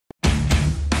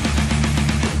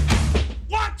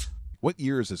What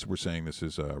year is this? We're saying this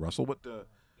is Russell. What?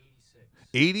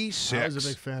 86. I was a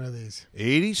big fan of these.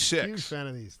 86. Huge fan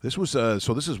of these. This was so.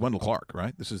 This is Wendell Clark,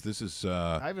 right? This is.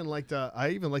 I even like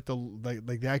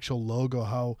the actual logo.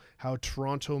 How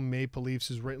Toronto Maple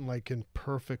Leafs is written like in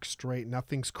perfect straight.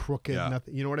 Nothing's crooked. Yeah.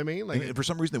 Nothing. You know what I mean? Like and for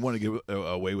some reason, they want to get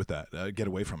away with that. Get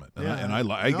away from it. Yeah.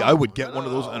 I would get one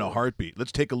of those in a heartbeat.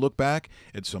 Let's take a look back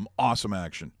at some awesome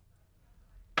action.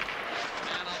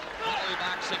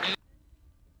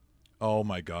 Oh,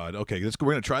 my God. Okay, we're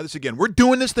going to try this again. We're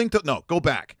doing this thing no, go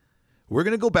back. We're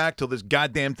going to go back till this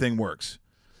goddamn thing works.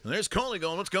 And there's Coley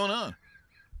going, what's going on?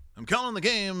 I'm calling the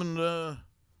game, and there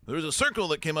was a circle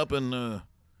that came up and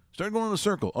started going in a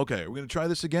circle. Okay, we're going to try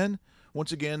this again.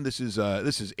 Once again, this is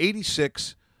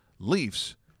 86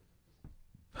 Leafs,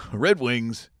 Red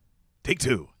Wings, take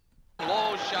 2.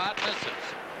 Low shot misses.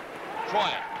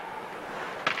 Troy.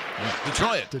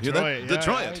 Detroit. Hear that? Yeah,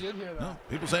 Detroit. I did hear that. No,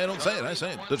 people say I don't say it. I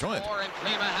say it. Detroit. And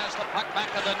Klima has the puck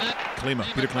back of the net.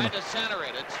 Peter Klima. Tried to center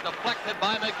it. It's deflected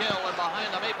by McGill and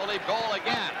behind the Maple Leaf goal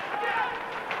again.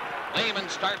 Lehman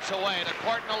starts away to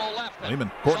Courtnall left. Solming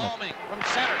from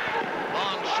center.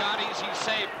 Long shot, easy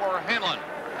save for Hanlon.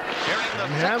 Nearing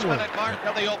the 6-minute mark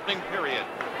of the opening period.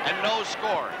 And no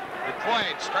score.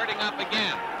 Detroit starting up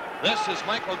again. This is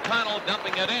Mike O'Connell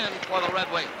dumping it in for the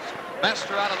Red Wings.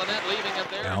 Bester out of the net, leaving it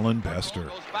there. Alan Bester.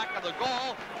 Goes back to the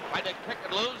goal. Tried to kick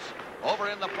it loose. Over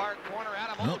in the far corner,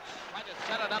 Adam Oates tried to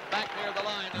set it up back near the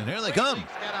line. And here they come.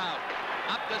 Get out.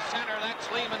 Up the center, that's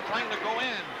Lehman trying to go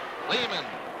in. Lehman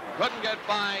couldn't get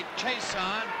by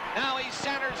Chason. Now he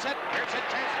centers it. Here's a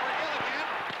chance for Gill again.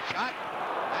 Shot.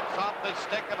 That's off the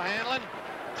stick of Hanlon.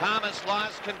 Thomas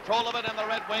lost control of it, and the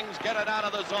Red Wings get it out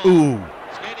of the zone. Ooh.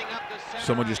 Skating up the center.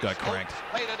 Someone just got cranked.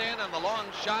 Played it in, and the long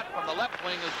shot from the left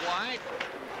wing is wide.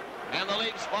 And the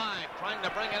Leafs 5 trying to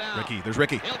bring it out. There's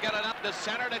Ricky. He'll get it up the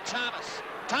center to Thomas.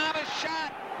 Thomas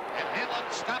shot. And Hanlon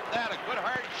stopped that. A good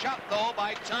hard shot, though,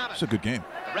 by Thomas. It's a good game.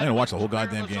 I'm going to watch the whole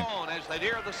goddamn game. As they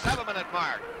near the 7-minute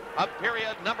mark of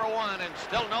period number 1, and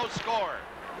still no score.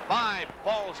 5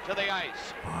 falls to the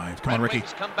ice. 5. Come on, Ricky.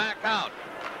 Wings come back out.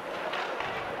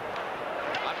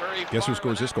 Guess who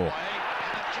scores this goal? And a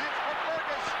chance for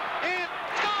Fergus. And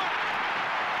score!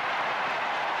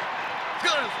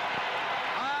 Good.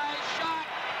 High shot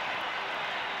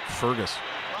Fergus.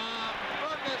 from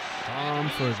Fergus. Tom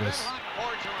Fergus.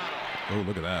 Oh,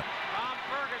 look at that. Tom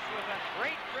Fergus with a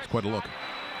great It's quite a look.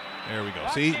 There we go.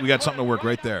 See, we got something to work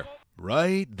right there.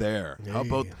 Right there. Hey. How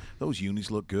about those unis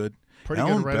look good? Pretty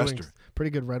Alan good Red Bester. Wings. Pretty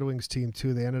good Red Wings team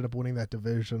too. They ended up winning that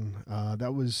division.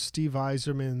 That was Steve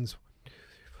Yzerman's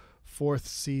 5th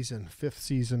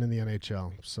season in the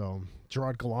NHL. So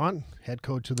Gerard Gallant, head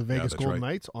coach of the Vegas Golden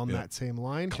Knights, on that same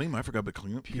line. Klima, I forgot about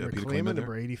Klima. Peter Klima Klima,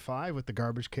 number 85, with the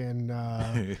garbage can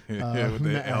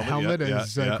helmet,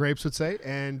 as Grapes would say.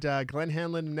 And Glenn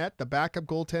Hanlon in net, the backup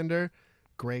goaltender,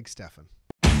 Greg Stephan.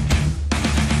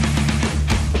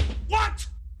 What?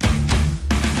 We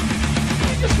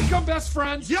just become best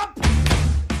friends? Yep.